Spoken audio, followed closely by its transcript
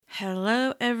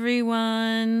Hello,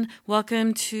 everyone.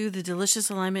 Welcome to the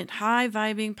Delicious Alignment High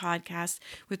Vibing Podcast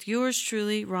with yours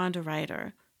truly, Rhonda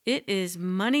Ryder. It is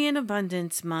Money in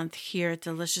Abundance Month here at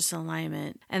Delicious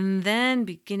Alignment. And then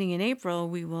beginning in April,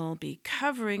 we will be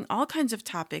covering all kinds of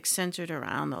topics centered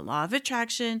around the law of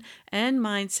attraction and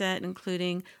mindset,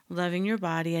 including loving your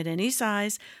body at any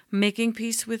size, making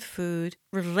peace with food,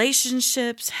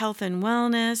 relationships, health and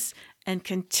wellness, and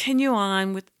continue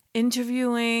on with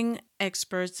interviewing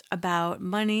experts about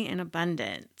money and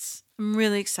abundance. I'm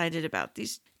really excited about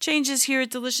these changes here at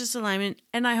Delicious Alignment,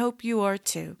 and I hope you are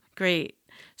too. Great.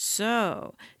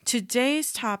 So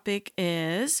today's topic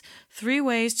is 3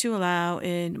 ways to allow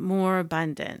in more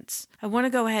abundance. I want to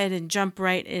go ahead and jump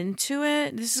right into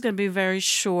it. This is going to be a very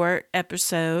short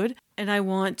episode. And I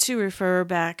want to refer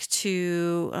back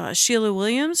to Sheila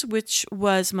Williams, which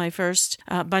was my first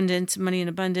Money in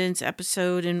Abundance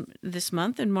episode in this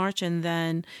month in March. And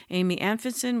then Amy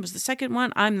Anfinson was the second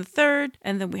one. I'm the third.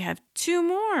 And then we have 2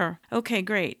 more. Okay,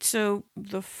 great. So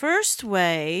the first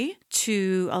way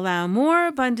to allow more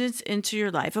abundance into your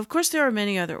life, of course, there are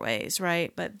many other ways,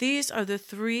 right? But these are the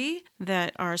 3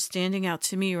 that are standing out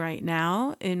to me right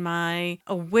now in my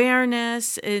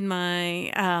awareness, in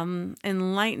my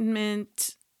enlightenment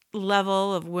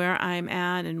level of where I'm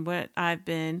at and what I've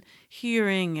been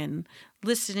hearing and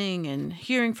listening and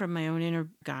hearing from my own inner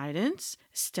guidance.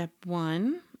 Step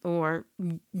 1, or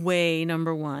way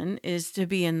number 1, is to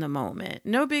be in the moment.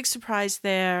 No big surprise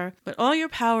there, but all your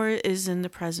power is in the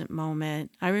present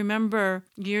moment. I remember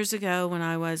years ago when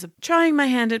I was trying my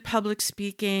hand at public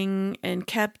speaking and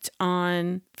kept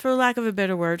on, for lack of a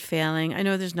better word, failing. I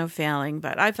know there's no failing,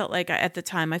 but I felt like at the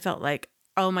time,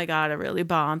 oh my God, I really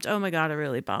bombed. Oh my God, I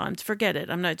really bombed. Forget it.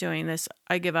 I'm not doing this.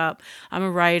 I give up. I'm a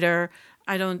writer.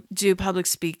 I don't do public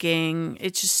speaking.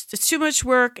 It's too much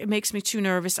work. It makes me too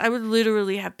nervous. I would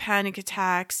literally have panic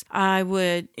attacks. I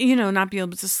would, not be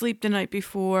able to sleep the night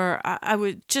before. I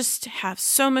would just have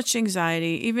so much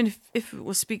anxiety, even if it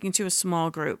was speaking to a small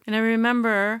group. And I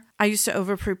remember I used to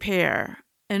over-prepare.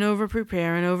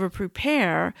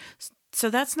 So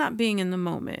that's not being in the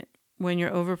moment. When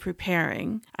you're over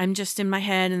preparing, I'm just in my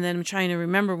head and then I'm trying to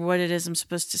remember what it is I'm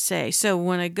supposed to say. So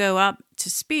when I go up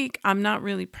to speak, I'm not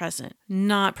really present.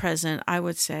 Not present, I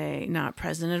would say not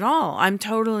present at all. I'm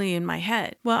totally in my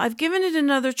head. Well, I've given it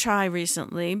another try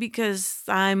recently because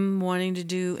I'm wanting to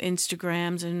do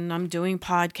Instagrams and I'm doing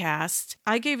podcasts.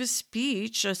 I gave a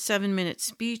 7-minute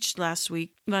speech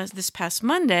this past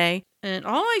Monday. And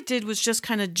all I did was just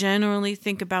kind of generally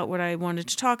think about what I wanted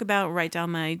to talk about, write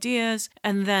down my ideas,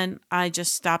 and then I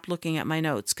just stopped looking at my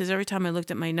notes because every time I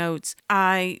looked at my notes,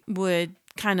 I would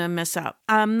kind of mess up.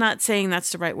 I'm not saying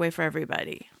that's the right way for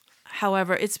everybody.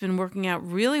 However, it's been working out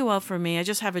really well for me. I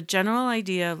just have a general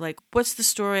idea of what's the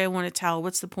story I want to tell?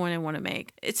 What's the point I want to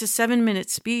make? It's a 7-minute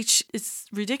speech. It's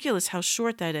ridiculous how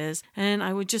short that is. And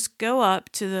I would just go up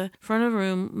to the front of the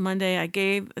room Monday.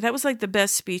 That was the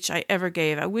best speech I ever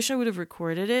gave. I wish I would have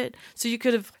recorded it so you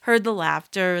could have heard the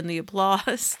laughter and the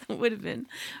applause. That would have been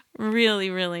really,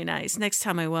 really nice. Next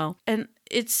time I will. And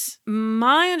it's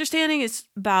my understanding it's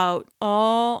about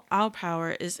all our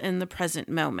power is in the present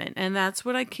moment. And that's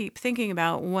what I keep thinking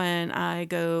about when I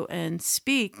go and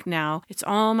speak now. It's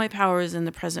all my power is in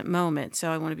the present moment.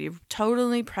 So I want to be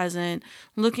totally present,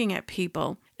 looking at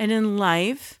people. And in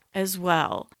life as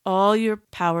well, all your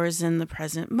power is in the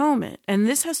present moment. And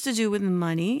this has to do with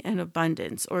money and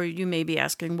abundance. Or you may be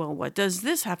asking, well, what does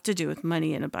this have to do with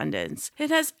money and abundance?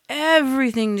 It has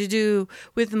everything to do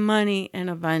with money and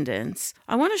abundance.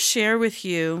 I want to share with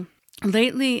you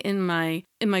lately in my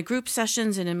group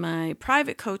sessions and in my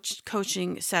private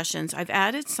coaching sessions, I've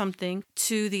added something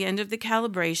to the end of the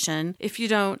calibration. If you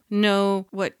don't know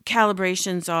what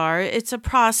calibrations are, it's a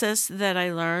process that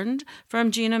I learned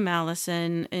from Gina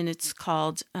Mallison, and it's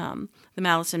called the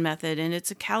Mallison Method, and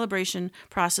it's a calibration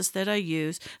process that I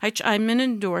use. I'm an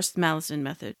endorsed Mallison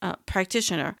Method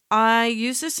practitioner. I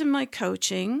use this in my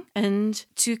coaching and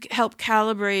to help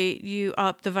calibrate you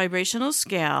up the vibrational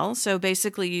scale. So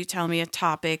basically, you tell me a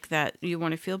topic that you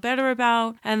want to feel better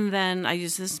about, and then I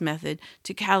use this method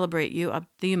to calibrate you up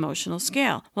the emotional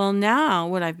scale. Well, now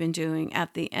what I've been doing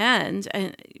at the end,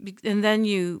 and then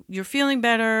you're feeling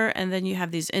better, and then you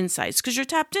have these insights because you're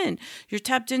tapped in. You're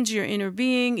tapped into your inner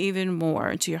being even more,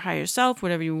 into your higher self,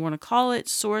 whatever you want to call it,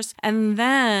 source. And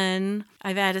then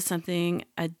I've added something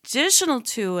additional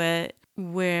to it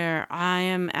where I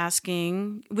am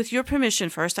asking, with your permission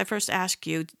first, I first ask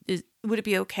you, would it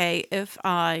be okay if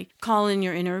I call in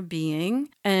your inner being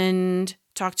and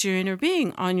talk to your inner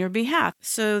being on your behalf.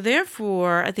 So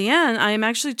therefore, at the end, I am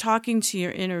actually talking to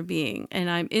your inner being, and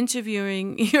I'm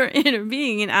interviewing your inner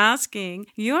being and asking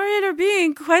your inner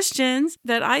being questions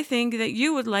that I think that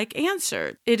you would like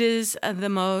answered. It is the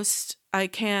most, I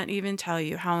can't even tell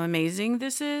you how amazing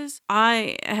this is.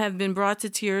 I have been brought to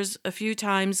tears a few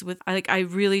times with, like, I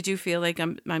really do feel like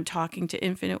I'm talking to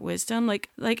infinite wisdom.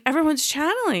 Like everyone's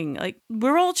channeling, like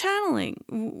we're all channeling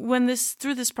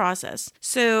through this process.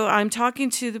 So I'm talking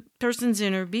to the person's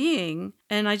inner being,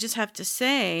 and I just have to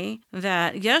say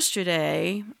that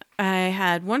yesterday I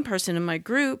had one person in my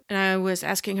group, and I was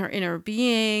asking her inner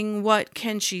being, what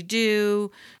can she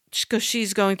do? Because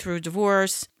she's going through a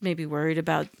divorce, maybe worried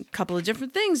about a couple of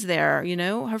different things there,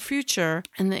 her future.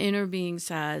 And the inner being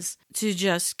says to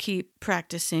just keep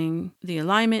practicing the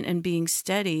alignment and being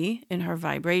steady in her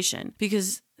vibration,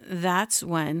 because that's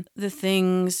when the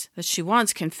things that she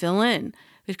wants can fill in.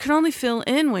 It can only fill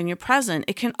in when you're present.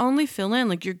 It can only fill in,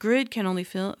 like your grid can only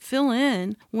fill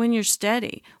in when you're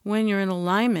steady, when you're in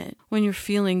alignment, when you're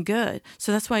feeling good.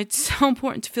 So that's why it's so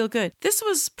important to feel good. This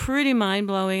was pretty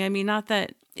mind-blowing. I mean, not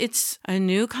that it's a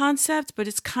new concept, but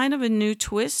it's kind of a new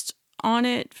twist on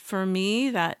it for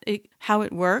me, how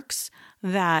it works,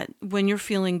 that when you're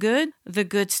feeling good, the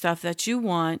good stuff that you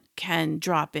want can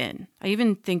drop in. I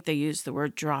even think they use the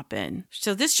word drop in.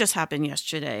 So this just happened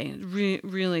yesterday.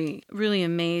 Really, really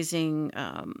amazing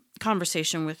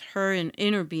conversation with her and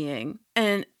inner being.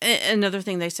 And another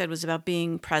thing they said was about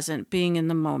being present, being in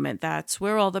the moment. That's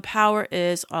where all the power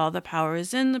is. All the power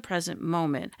is in the present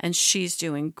moment. And she's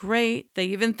doing great. They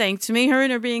even thanked me. Her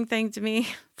inner being thanked me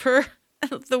for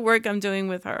the work I'm doing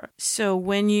with her. So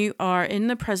when you are in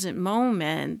the present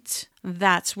moment,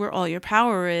 that's where all your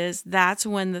power is. That's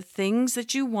when the things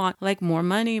that you want, like more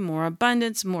money, more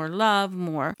abundance, more love,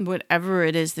 more whatever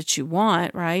it is that you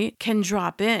want, right, can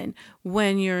drop in.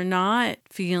 When you're not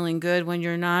feeling good, when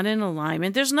you're not in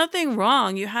alignment, there's nothing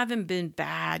wrong. You haven't been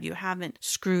bad. You haven't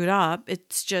screwed up.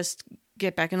 It's just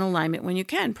get back in alignment when you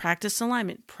can. Practice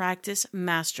alignment. Practice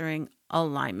mastering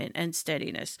alignment and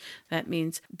steadiness. That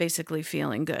means basically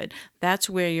feeling good. That's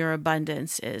where your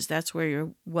abundance is. That's where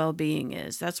your well-being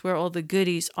is. That's where all the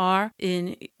goodies are,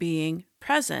 in being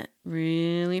present.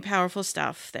 Really powerful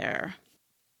stuff there.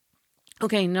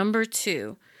 Okay, number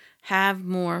 2, have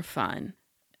more fun.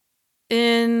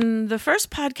 In the first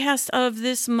podcast of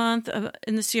this month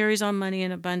in the series on money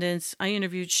and abundance, I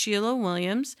interviewed Sheila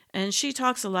Williams, and she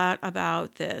talks a lot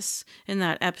about this in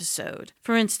that episode.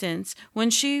 For instance, when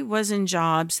she was in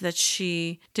jobs that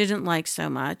she didn't like so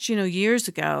much, years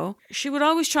ago, she would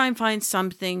always try and find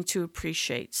something to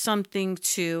appreciate, something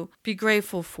to be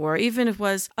grateful for, even if it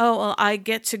was, I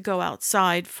get to go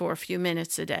outside for a few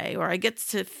minutes a day, or I get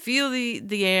to feel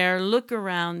the air, look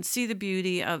around, see the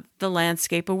beauty of the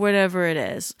landscape, or whatever it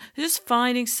is. Just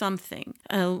finding something.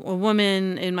 A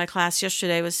woman in my class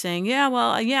yesterday was saying,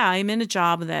 I'm in a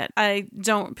job that I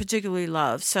don't particularly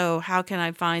love. So how can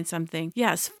I find something?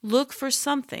 Yes, look for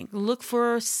something. Look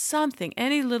for something,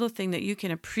 any little thing that you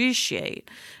can appreciate.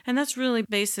 And that's really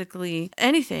basically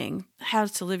anything, how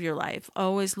to live your life.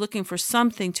 Always looking for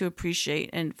something to appreciate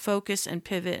and focus and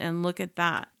pivot and look at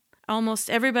that. Almost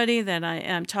everybody that I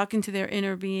am talking to their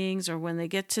inner beings, or when they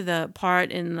get to the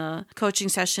part in the coaching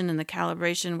session and the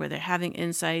calibration where they're having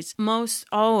insights, most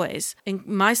always, and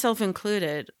myself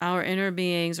included, our inner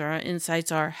beings or our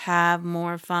insights are have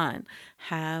more fun.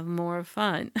 Have more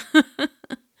fun.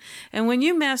 And when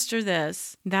you master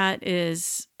this, that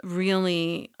is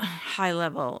really high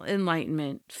level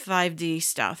enlightenment, 5D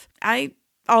stuff. I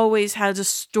always has a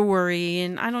story,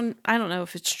 and I don't know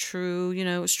if it's true,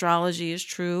 astrology is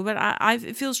true, but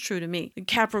it feels true to me.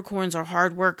 Capricorns are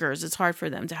hard workers. It's hard for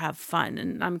them to have fun,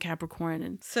 and I'm Capricorn,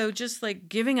 and so just like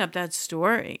giving up that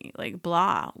story, like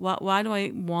blah, why do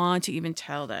I want to even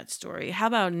tell that story? How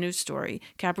about a new story?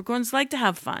 Capricorns like to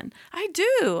have fun.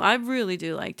 I really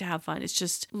do like to have fun. It's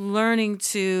just learning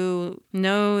to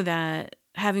know that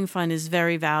having fun is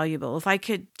very valuable. If I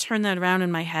could turn that around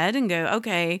in my head and go,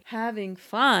 okay, having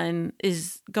fun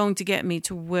is going to get me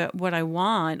to what I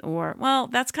want, or, well,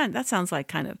 that sounds like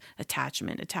kind of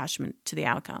attachment to the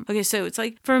outcome. Okay, so it's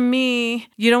like, for me,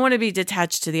 you don't want to be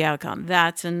detached to the outcome.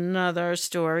 That's another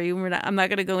story. I'm not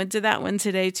going to go into that one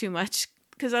today too much,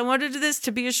 because I wanted this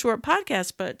to be a short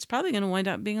podcast, but it's probably going to wind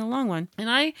up being a long one.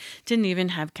 And I didn't even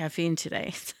have caffeine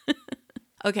today.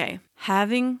 Okay,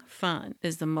 having fun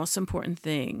is the most important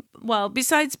thing. Well,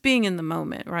 besides being in the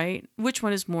moment, right? Which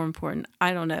one is more important?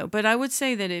 I don't know. But I would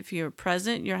say that if you're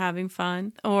present, you're having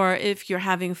fun. Or if you're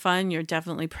having fun, you're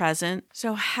definitely present.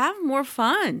 So have more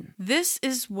fun. This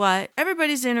is what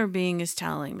everybody's inner being is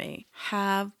telling me.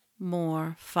 Have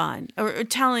more fun. Or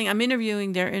I'm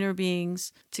interviewing their inner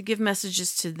beings to give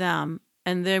messages to them.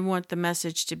 And they want the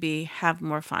message to be, have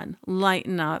more fun,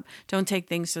 lighten up, don't take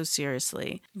things so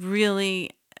seriously. Really,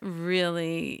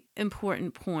 really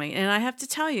important point. And I have to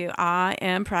tell you, I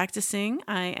am practicing.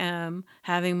 I am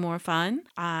having more fun.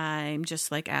 I'm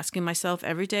just like asking myself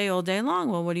every day, all day long,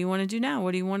 well, what do you want to do now?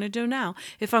 What do you want to do now?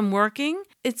 If I'm working,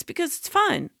 it's because it's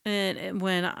fun. And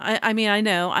when I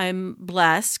know I'm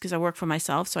blessed because I work for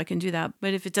myself, so I can do that.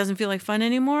 But if it doesn't feel like fun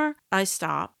anymore, I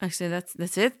stop. I say,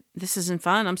 that's it. This isn't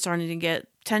fun. I'm starting to get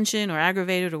tension or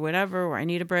aggravated or whatever, or I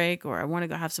need a break, or I want to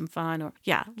go have some fun, or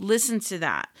listen to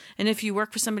that. And if you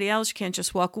work for somebody else, you can't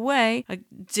just walk away. Like,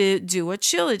 do what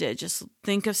Sheila did. Just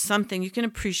think of something you can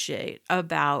appreciate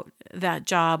about that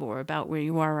job or about where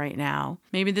you are right now.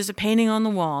 Maybe there's a painting on the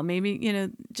wall. Maybe,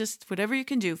 just whatever you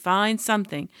can do, find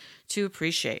something to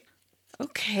appreciate.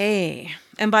 Okay.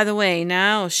 And by the way,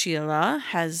 now Sheila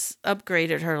has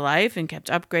upgraded her life and kept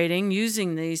upgrading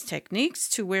using these techniques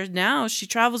to where now she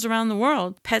travels around the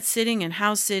world, pet sitting and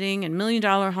house sitting and $1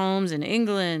 million homes in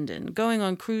England and going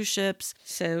on cruise ships.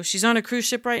 So she's on a cruise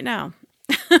ship right now.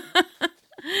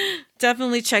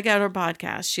 Definitely check out her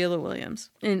podcast, Sheila Williams,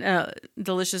 in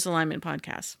Delicious Alignment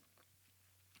Podcast.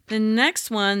 The next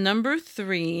one, number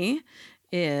 3,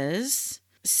 is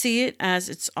see it as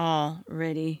it's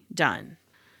already done.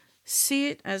 See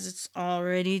it as it's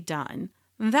already done.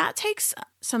 That takes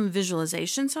some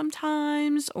visualization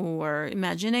sometimes, or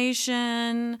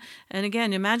imagination. And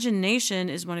again, imagination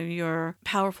is one of your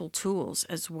powerful tools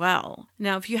as well.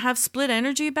 Now, if you have split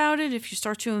energy about it, if you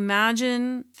start to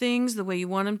imagine things the way you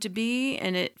want them to be,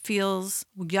 and it feels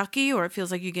yucky, or it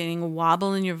feels like you're getting a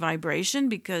wobble in your vibration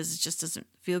because it just doesn't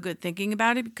feel good thinking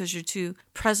about it because you're too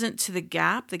present to the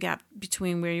gap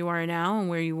between where you are now and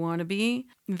where you want to be,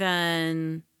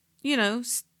 then,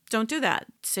 don't do that.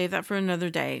 Save that for another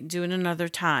day. Do it another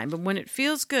time. But when it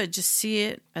feels good, just see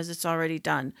it as it's already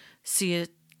done. See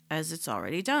it as it's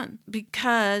already done.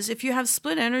 Because if you have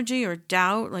split energy or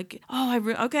doubt, like, I'm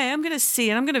going to see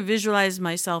it. I'm going to visualize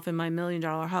myself in my $1 million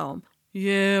home.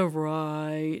 Yeah,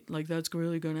 right. Like, that's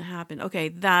really going to happen. Okay,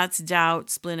 that's doubt,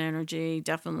 split energy.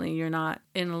 Definitely you're not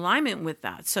in alignment with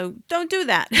that. So don't do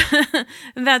that.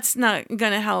 That's not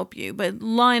going to help you. But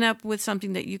line up with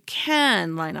something that you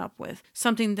can line up with.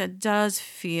 Something that does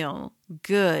feel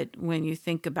good when you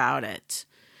think about it.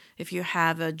 If you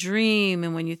have a dream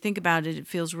and when you think about it, it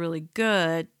feels really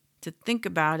good to think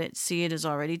about it, see it as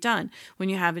already done. When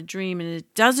you have a dream and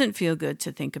it doesn't feel good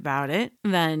to think about it,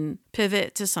 then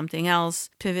pivot to something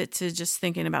else, pivot to just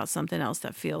thinking about something else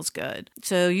that feels good.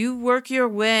 So you work your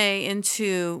way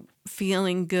into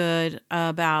feeling good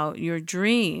about your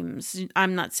dreams.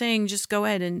 I'm not saying just go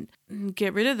ahead and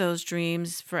get rid of those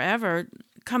dreams forever.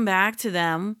 Come back to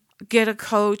them. Get a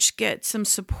coach, get some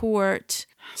support,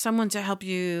 someone to help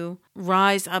you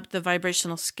rise up the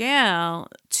vibrational scale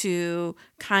to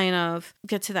kind of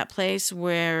get to that place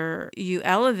where you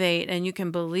elevate and you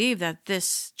can believe that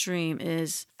this dream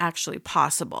is actually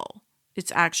possible.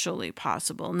 It's actually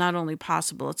possible. Not only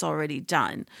possible, it's already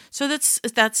done. So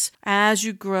that's as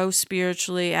you grow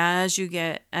spiritually, as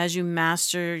you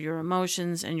master your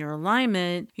emotions and your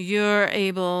alignment, you're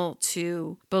able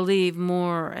to believe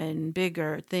more and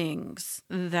bigger things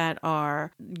that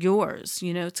are yours,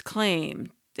 to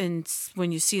claim. And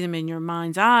when you see them in your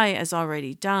mind's eye as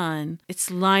already done, it's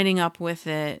lining up with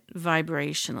it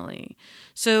vibrationally.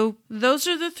 So those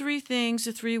are the 3 things,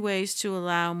 the 3 ways to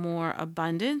allow more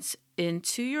abundance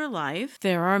into your life.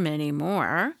 There are many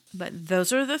more, but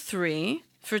those are the 3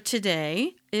 for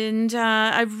today. And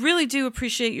I really do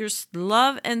appreciate your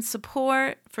love and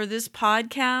support for this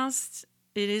podcast.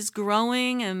 It is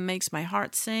growing and makes my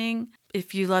heart sing.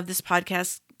 If you love this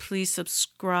podcast, please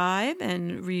subscribe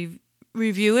and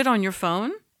review it on your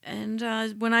phone. And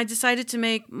when I decided to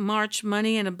make March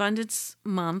Money and Abundance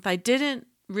Month, I didn't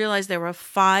realize there were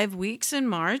 5 weeks in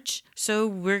March. So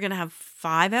we're going to have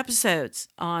 5 episodes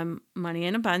on money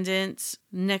and abundance.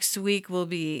 Next week will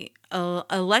be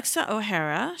Alexa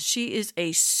O'Hara. She is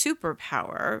a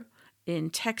superpower in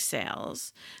tech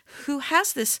sales who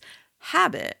has this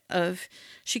habit of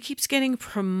she keeps getting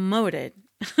promoted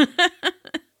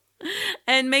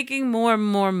and making more and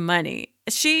more money.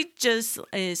 She just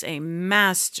is a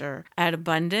master at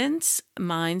abundance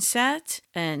mindset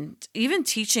and even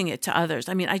teaching it to others.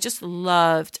 I mean, I just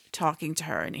loved talking to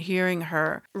her and hearing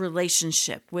her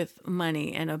relationship with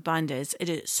money and abundance. It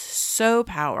is so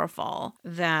powerful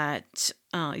that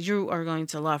you are going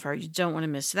to love her. You don't want to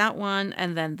miss that one.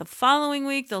 And then the following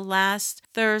week, the last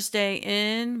Thursday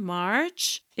in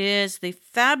March, is the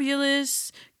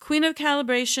fabulous Queen of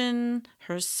Calibration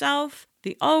herself,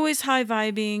 the always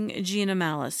high-vibing Gina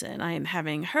Mallison. I am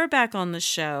having her back on the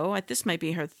show. This might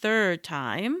be her third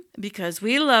time because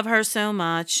we love her so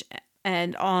much.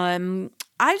 And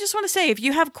I just want to say, if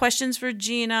you have questions for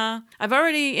Gina, I've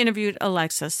already interviewed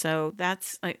Alexa, so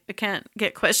I can't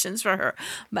get questions for her.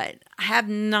 But I have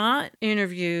not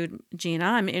interviewed Gina.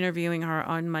 I'm interviewing her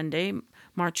on Monday,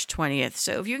 March 20th.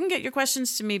 So if you can get your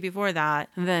questions to me before that,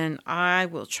 then I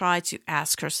will try to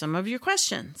ask her some of your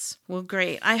questions. Well,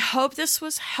 great. I hope this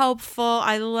was helpful.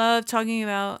 I love talking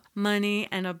about money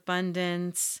and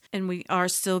abundance, and we are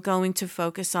still going to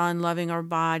focus on loving our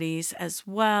bodies as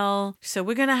well. So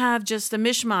we're going to have just a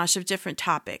mishmash of different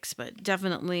topics, but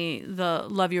definitely the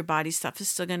love your body stuff is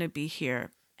still going to be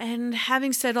here. And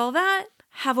having said all that,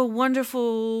 have a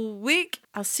wonderful week.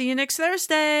 I'll see you next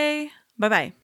Thursday. Bye-bye.